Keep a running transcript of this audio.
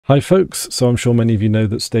Hi folks, so I'm sure many of you know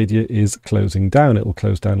that Stadia is closing down. It will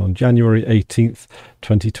close down on January 18th,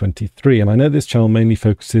 2023. And I know this channel mainly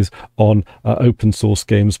focuses on open source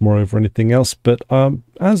games more over anything else, but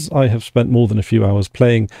as I have spent more than a few hours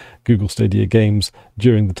playing Google Stadia games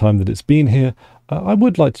during the time that it's been here, I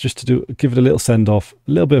would like to give it a little send off,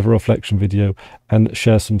 a little bit of a reflection video, and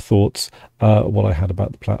share some thoughts, what I had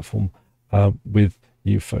about the platform with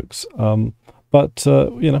you folks. But,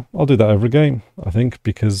 I'll do that over again, I think,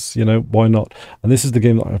 because, why not? And this is the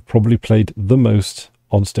game that I've probably played the most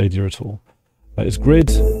on Stadia at all. It's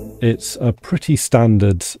Grid. It's a pretty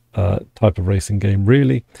standard type of racing game,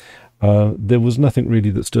 really. There was nothing really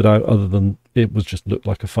that stood out other than it looked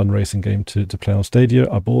like a fun racing game to play on Stadia.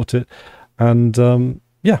 I bought it. And, I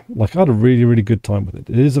had a really, really good time with it.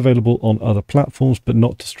 It is available on other platforms, but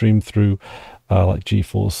not to stream through like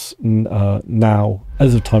GeForce now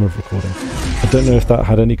as of time of recording. I don't know if that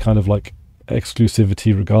had any kind of like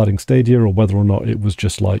exclusivity regarding Stadia or whether or not it was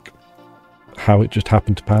just like how it just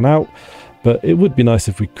happened to pan out, but it would be nice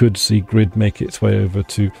if we could see Grid make its way over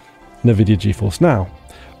to NVIDIA GeForce Now.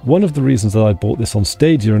 One of the reasons that I bought this on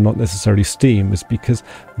Stadia and not necessarily Steam is because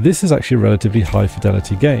this is actually a relatively high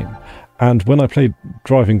fidelity game, and when I play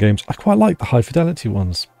driving games I quite like the high fidelity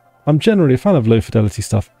ones. I'm generally a fan of low fidelity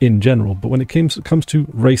stuff in general, but when it comes to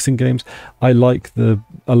racing games, I like a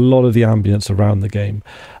lot of the ambience around the game.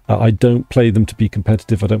 I don't play them to be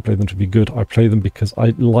competitive. I don't play them to be good. I play them because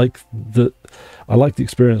I like the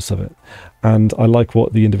experience of it, and I like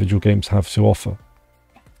what the individual games have to offer,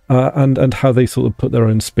 and how they sort of put their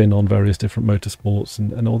own spin on various different motorsports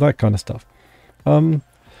and all that kind of stuff. And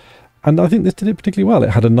I think this did it particularly well.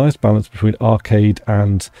 It had a nice balance between arcade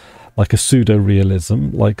and like a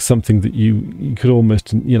pseudo-realism, like something that you could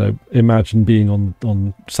almost, imagine being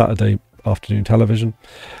on Saturday afternoon television.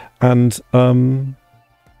 And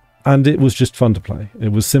it was just fun to play.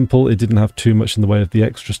 It was simple. It didn't have too much in the way of the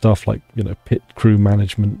extra stuff like, pit crew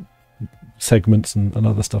management segments and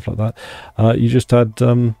other stuff like that. You just had,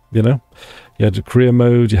 you had a career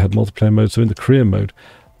mode, you had multiplayer mode. So in the career mode,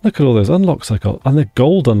 look at all those unlocks I got, and they're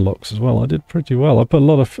gold unlocks as well. I did pretty well. I put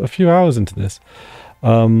a few hours into this.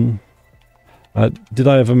 Did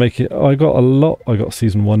I ever make it? I got a lot. I got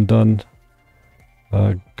season 1 done.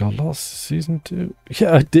 Got lost season 2.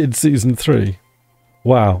 Yeah, I did season 3.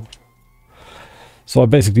 Wow. So I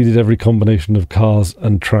basically did every combination of cars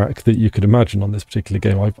and track that you could imagine on this particular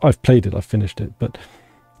game. I've played it. I've finished it. But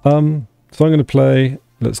so I'm going to play.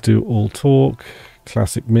 Let's do all talk,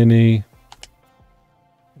 classic mini.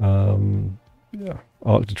 Arc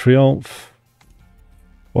de Triomphe.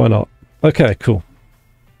 Why not? Okay, cool.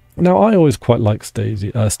 Now, I always quite like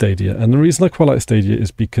Stadia, and the reason I quite like Stadia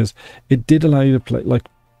is because it did allow you to play, like,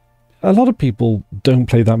 a lot of people don't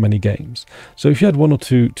play that many games. So if you had one or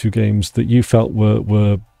two games that you felt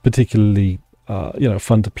were particularly,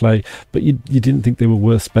 fun to play, but you didn't think they were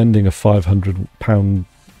worth spending a £500,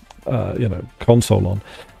 console on,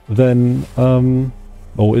 then,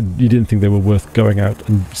 you didn't think they were worth going out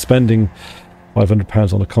and spending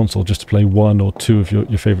 £500 on a console just to play one or two of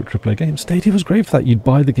your favorite AAA games, Stadia was great for that. You'd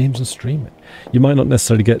buy the games and stream it. You might not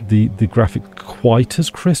necessarily get the graphic quite as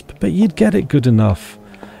crisp, but you'd get it good enough,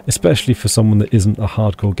 especially for someone that isn't a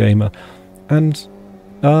hardcore gamer, and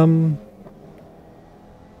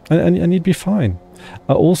you'd be fine.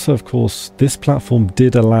 Also, of course, this platform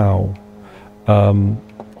did allow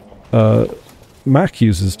Mac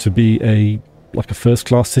users to be a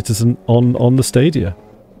first-class citizen on the Stadia.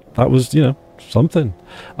 That was, something.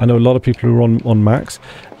 I know a lot of people who are on Macs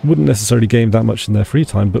wouldn't necessarily game that much in their free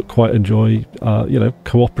time, but quite enjoy,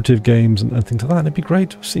 cooperative games and things like that. And it'd be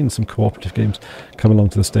great to have seen some cooperative games come along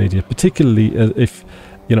to the Stadia, particularly if,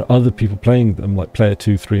 other people playing them, like Player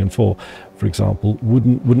 2, 3, and 4, for example,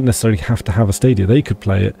 wouldn't necessarily have to have a Stadia. They could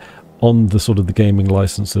play it on the sort of the gaming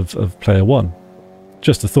license of Player 1.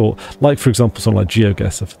 Just a thought. Like, for example, something like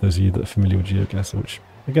GeoGuessr, for those of you that are familiar with GeoGuessr, which,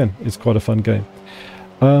 again, is quite a fun game.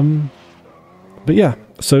 But yeah,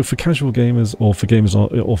 so for casual gamers, or for gamers,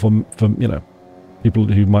 or for people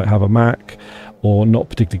who might have a Mac or not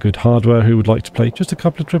particularly good hardware who would like to play just a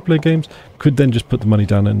couple of AAA games, could then just put the money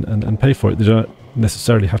down and pay for it. They don't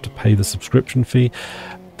necessarily have to pay the subscription fee.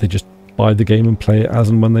 They just buy the game and play it as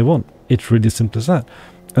and when they want. It's really as simple as that.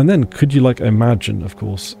 And then could you imagine, of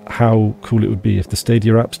course, how cool it would be if the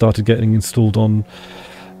Stadia app started getting installed on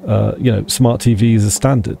smart TVs as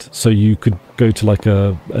standard, so you could go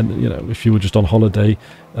to if you were just on holiday,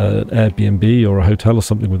 an Airbnb or a hotel or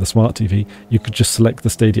something with a smart TV, you could just select the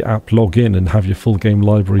Stadia app, log in, and have your full game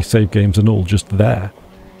library, save games and all just there.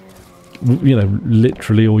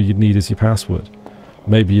 Literally all you'd need is your password.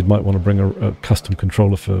 maybe you might want to bring a custom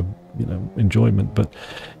controller for, you know, enjoyment. But,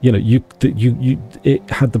 you know, it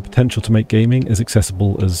had the potential to make gaming as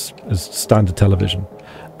accessible as standard television.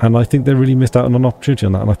 And I think they really missed out on an opportunity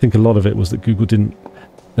on that. And I think a lot of it was that Google didn't,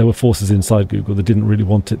 there were forces inside Google that didn't really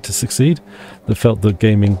want it to succeed, that felt that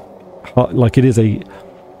gaming, like it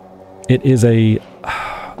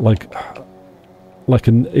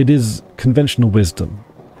is conventional wisdom.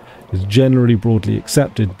 It's generally broadly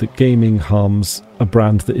accepted that gaming harms a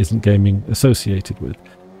brand that isn't gaming associated with.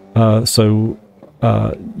 So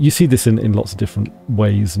you see this in lots of different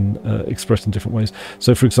ways and expressed in different ways.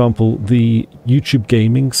 So, for example, the YouTube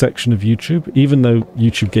gaming section of YouTube, even though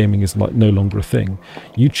YouTube gaming is like no longer a thing,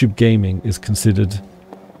 YouTube gaming is considered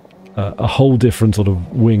a whole different sort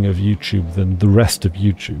of wing of YouTube than the rest of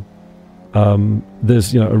YouTube.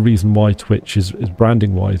 There's, you know, a reason why Twitch is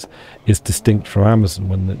branding wise is distinct from Amazon,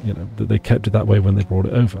 when that they kept it that way when they brought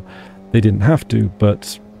it over. They didn't have to,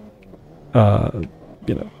 but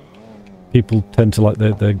you know, people tend to like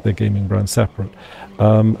their gaming brand separate.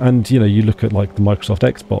 And you know, you look at like the Microsoft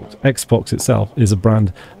Xbox. Xbox itself is a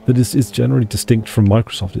brand that is generally distinct from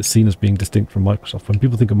Microsoft. It's seen as being distinct from Microsoft. When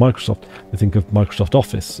people think of Microsoft, they think of Microsoft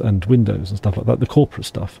Office and Windows and stuff like that, the corporate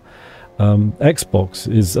stuff. Xbox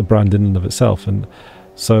is a brand in and of itself, and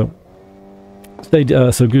so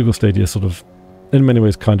Google Stadia sort of, in many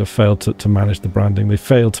ways, kind of failed to manage the branding. They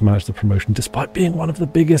failed to manage the promotion, despite being one of the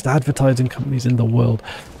biggest advertising companies in the world.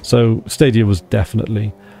 So Stadia was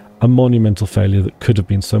definitely a monumental failure that could have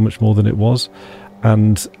been so much more than it was,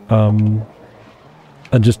 and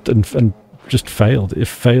just failed. It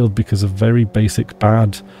failed because of very basic,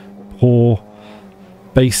 poor,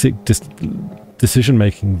 basic decision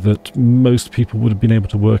making that most people would have been able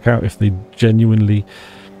to work out if they genuinely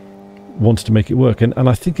wanted to make it work. And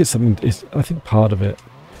I think I think part of it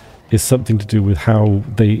is something to do with how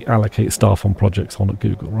they allocate staff on projects on at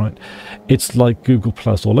Google, right? It's like Google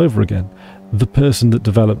Plus all over again. The person that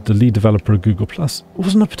developed, the lead developer of Google Plus,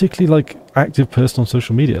 wasn't a particularly like active person on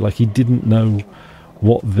social media. Like, he didn't know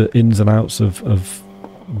what the ins and outs of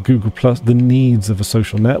Google Plus, the needs of a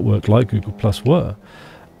social network like Google Plus were.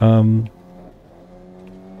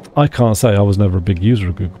 I can't say, I was never a big user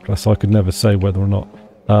of Google Plus, so I could never say whether or not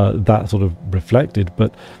that sort of reflected,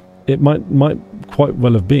 but it might quite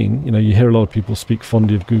well have been. You know, you hear a lot of people speak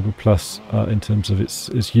fondly of Google Plus in terms of its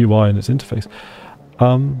UI and its interface.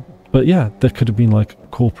 But yeah, there could have been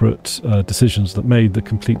like corporate decisions that made that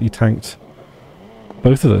completely tanked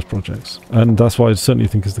both of those projects, and that's why I certainly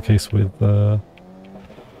think is the case with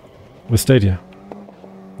Stadia.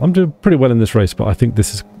 I'm doing pretty well in this race, but I think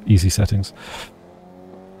this is easy settings.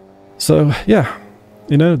 So yeah,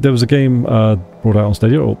 you know, there was a game brought out on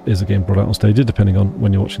Stadia, or is a game brought out on Stadia, depending on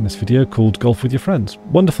when you're watching this video, called Golf with Your Friends.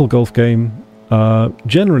 Wonderful golf game,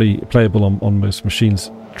 generally playable on most machines,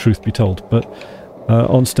 truth be told, but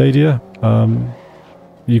on Stadia,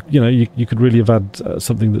 you could really have had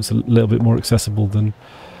something that's a little bit more accessible than,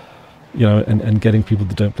 you know, and getting people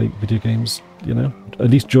that don't play video games, you know, at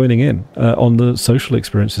least joining in on the social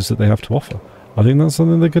experiences that they have to offer. I think that's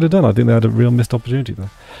something they could have done. I think they had a real missed opportunity there.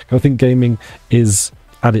 I think gaming is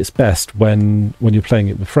at its best when you're playing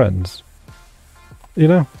it with friends. You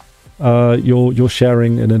know, you're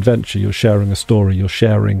sharing an adventure, you're sharing a story, you're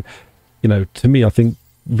sharing, you know, to me, I think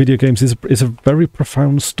video games is a very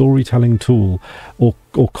profound storytelling tool, or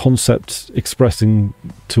concept expressing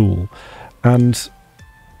tool, and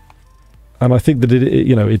I think that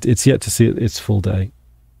it's yet to see its full day,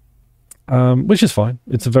 which is fine.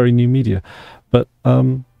 It's a very new media, but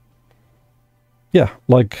yeah,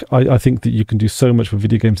 like I think that you can do so much with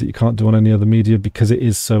video games that you can't do on any other media, because it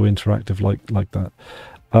is so interactive like that.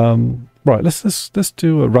 Right, let's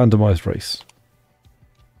do a randomized race.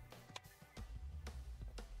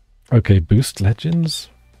 Okay, Boost Legends,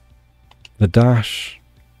 the Dash,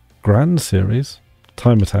 Grand Series,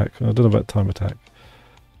 Time Attack. I don't know about Time Attack.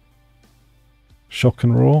 Shock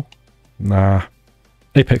and Roar? Nah.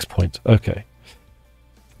 Apex Point. Okay.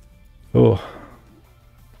 Oh.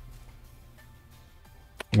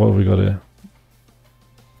 What have we got here?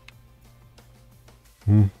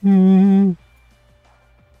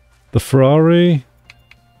 The Ferrari.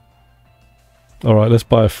 All right, let's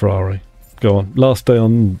buy a Ferrari. Go on. Last day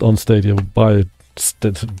on Stadia, we'll buy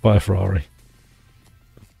a Ferrari.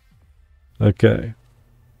 Okay.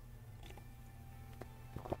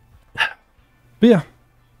 But yeah,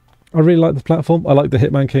 I really like the platform. I like the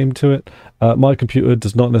Hitman came to it. My computer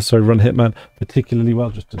does not necessarily run Hitman particularly well.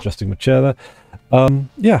 Just adjusting my chair there.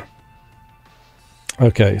 Yeah.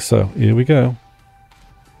 Okay, so here we go.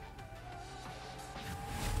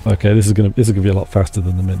 Okay, this is gonna be a lot faster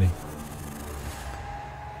than the Mini.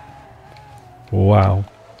 Wow.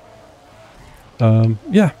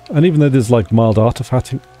 Yeah, and even though there's like mild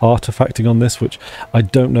artifacting on this, which I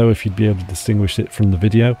don't know if you'd be able to distinguish it from the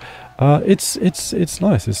video, it's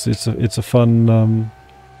nice. It's a fun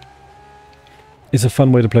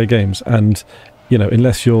way to play games, and you know,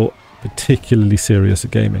 unless you're particularly serious at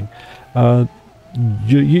gaming,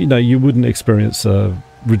 you know, you wouldn't experience a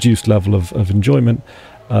reduced level of enjoyment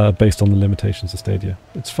based on the limitations of Stadia.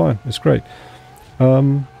 It's fine. It's great.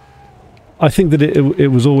 I think that it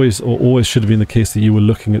was always, or always should have been the case, that you were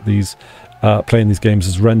looking at these, playing these games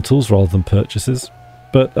as rentals rather than purchases.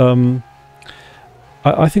 But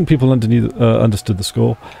I think people understood the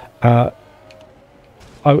score. It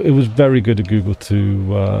was very good of Google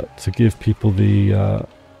to give people the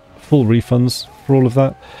full refunds for all of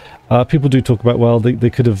that. People do talk about, well, they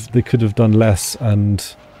could have done less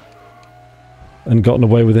and gotten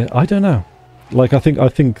away with it. I don't know. Like I think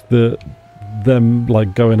that them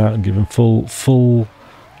like going out and giving full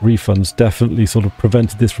refunds definitely sort of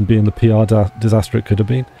prevented this from being the PR disaster it could have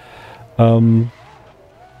been.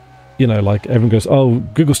 You know, like everyone goes, oh,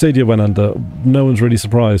 Google Stadia went under, no one's really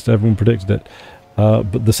surprised, everyone predicted it.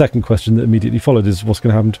 But the second question that immediately followed is, what's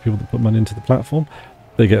going to happen to people that put money into the platform?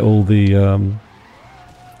 They get all the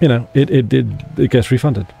you know, it gets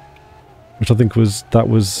refunded, which I think was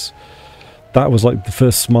like the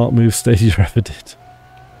first smart move Stadia ever did.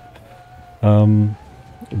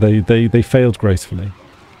 They failed gracefully.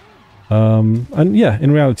 And yeah,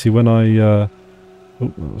 in reality, when oh,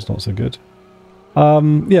 that was not so good.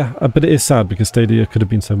 Yeah, but it is sad because Stadia could have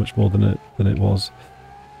been so much more than it was.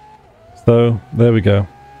 So there we go.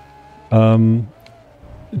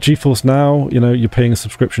 GeForce Now, you know, you're paying a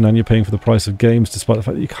subscription and you're paying for the price of games, despite the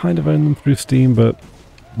fact that you kind of own them through Steam, but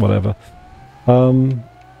whatever.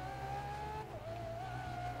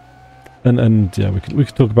 And yeah, we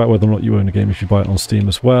could talk about whether or not you own a game if you buy it on Steam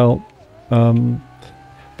as well.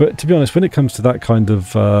 But to be honest, when it comes to that kind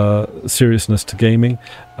of seriousness to gaming,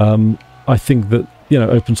 I think that, you know,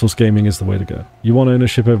 open source gaming is the way to go. You want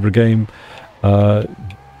ownership over a game,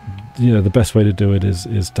 you know, the best way to do it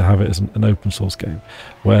is to have it as an open source game,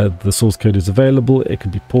 where the source code is available, it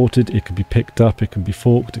can be ported, it can be picked up, it can be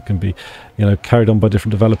forked, it can be, you know, carried on by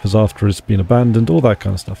different developers after it's been abandoned, all that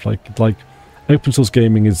kind of stuff. Like open source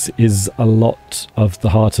gaming is a lot of the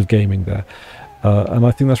heart of gaming there, and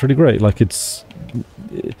I think that's really great. Like it's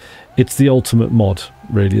the ultimate mod,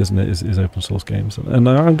 really, isn't it? Is open source games, and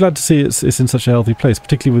I'm glad to see it's in such a healthy place,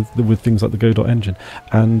 particularly with things like the Go engine.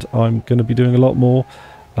 And I'm going to be doing a lot more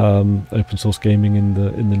open source gaming in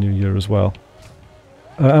the new year as well.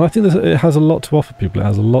 And I think it has a lot to offer people. It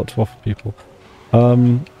has a lot to offer people.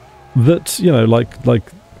 That, you know, like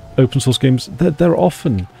open source games, they're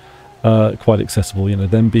often quite accessible, you know,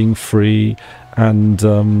 them being free and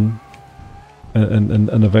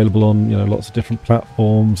available on, you know, lots of different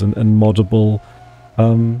platforms and moddable.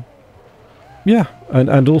 Yeah,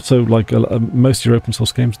 and also like most of your open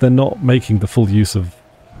source games, they're not making the full use of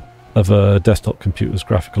a desktop computer's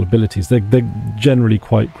graphical abilities. They're generally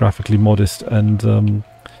quite graphically modest and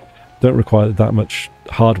don't require that much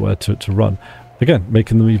hardware to run. Again,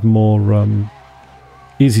 making them even more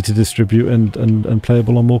easy to distribute and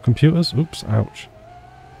playable on more computers. Oops, ouch.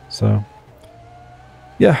 So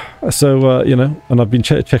yeah, so you know, and I've been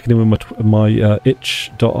checking in with my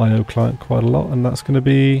itch.io client quite a lot, and that's going to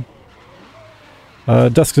be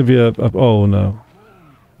a oh no,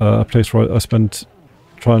 a place where I spend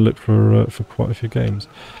try and look for quite a few games.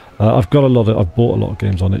 I've bought a lot of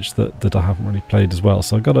games on itch that I haven't really played as well,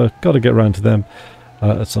 so I've got to get around to them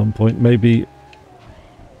at some point, maybe.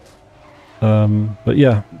 But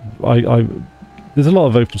yeah, there's a lot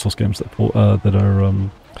of open source games that are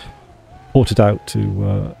ported out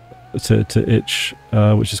to itch,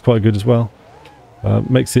 which is quite good as well.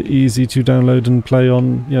 Makes it easy to download and play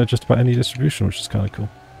on, you know, just about any distribution, which is kind of cool.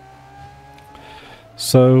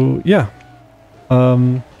 So yeah,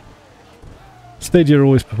 Stadia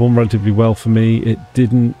always performed relatively well for me. It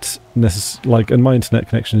didn't necessarily, and my internet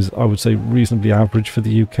connection is, I would say, reasonably average for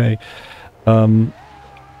the UK.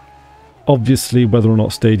 Obviously, whether or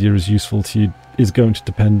not Stadia is useful to you is going to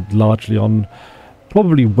depend largely on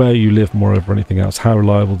probably where you live more over anything else, how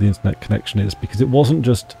reliable the internet connection is, because it wasn't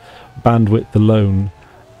just bandwidth alone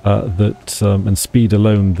and speed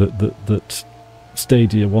alone that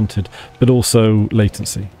Stadia wanted, but also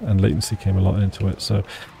latency, and latency came a lot into it. So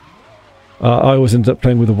I always ended up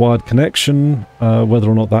playing with a wired connection. Whether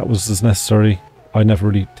or not that was as necessary, I never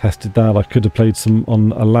really tested that. I could have played some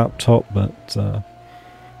on a laptop, but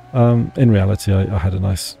in reality I had a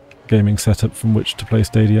nice gaming setup from which to play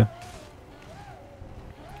Stadia.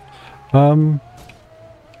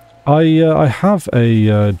 I have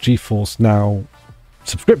a GeForce Now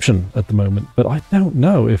subscription at the moment, but I don't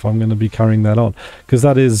know if I'm going to be carrying that on, because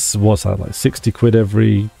that is, what's that, like 60 quid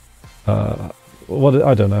every what,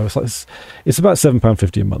 I don't know, it's about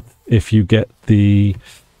 £7.50 a month if you get the,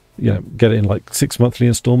 get it in like 6 monthly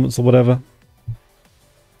installments or whatever.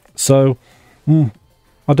 So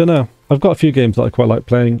I don't know, I've got a few games that I quite like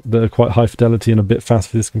playing that are quite high fidelity and a bit fast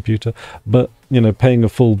for this computer, but paying a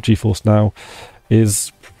full GeForce Now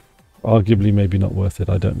is arguably maybe not worth it.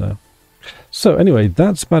 I don't know. So anyway,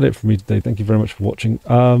 that's about it for me today. Thank you very much for watching.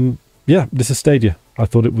 Yeah, this is Stadia. I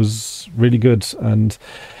thought it was really good, and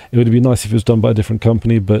it would be nice if it was done by a different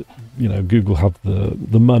company, but Google have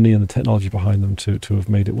the money and the technology behind them to have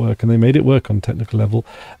made it work, and they made it work on a technical level,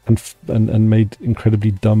 and made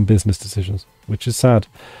incredibly dumb business decisions, which is sad.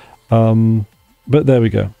 But there we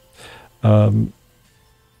go.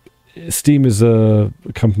 Steam is a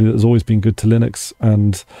company that has always been good to Linux,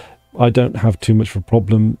 and I don't have too much of a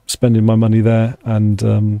problem spending my money there, and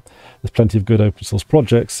there's plenty of good open source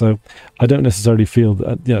projects, so I don't necessarily feel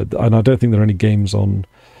that, and I don't think there are any games on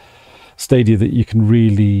Stadia that you can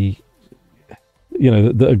really,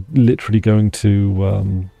 that are literally going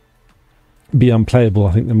to be unplayable.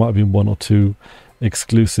 I think there might have been one or two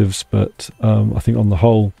exclusives, but I think on the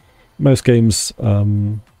whole, most games,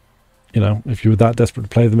 if you were that desperate to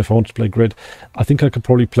play them, if I wanted to play Grid, I think I could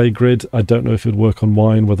probably play Grid. I don't know if it would work on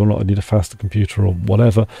mine, whether or not I need a faster computer or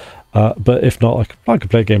whatever. But if not, I could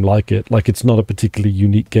play a game like it. Like, it's not a particularly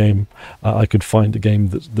unique game. I could find a game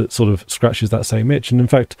that sort of scratches that same itch. And in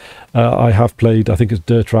fact, I have played, I think it's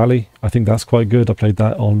Dirt Rally. I think that's quite good. I played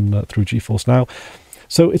that on through GeForce Now.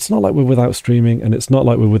 So it's not like we're without streaming, and it's not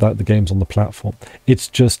like we're without the games on the platform. It's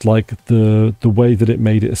just like the way that it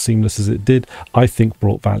made it as seamless as it did, I think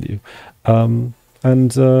brought value. Yeah, I'm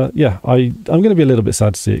going to be a little bit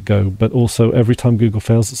sad to see it go, but also every time Google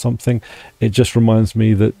fails at something, it just reminds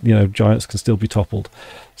me that, giants can still be toppled.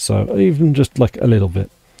 So even just like a little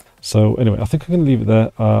bit. So anyway, I think I'm going to leave it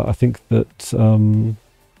there. I think that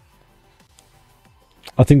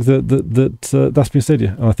that's been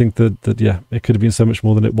Stadia. And I think that yeah, it could have been so much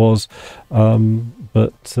more than it was,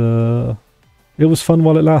 but it was fun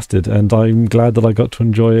while it lasted, and I'm glad that I got to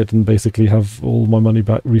enjoy it and basically have all my money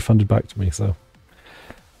back refunded back to me. So,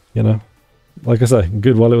 like I say,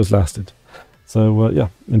 good while it was lasted. So yeah,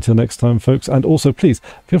 until next time, folks. And also, please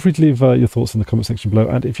feel free to leave your thoughts in the comment section below.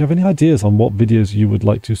 And if you have any ideas on what videos you would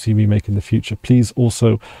like to see me make in the future, please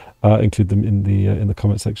also include them in the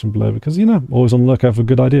comment section below, because always on the lookout for a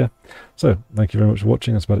good idea. So thank you very much for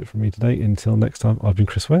watching. That's about it from me today. Until next time, I've been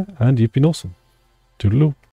Chris Ware, and you've been awesome. Toodaloo.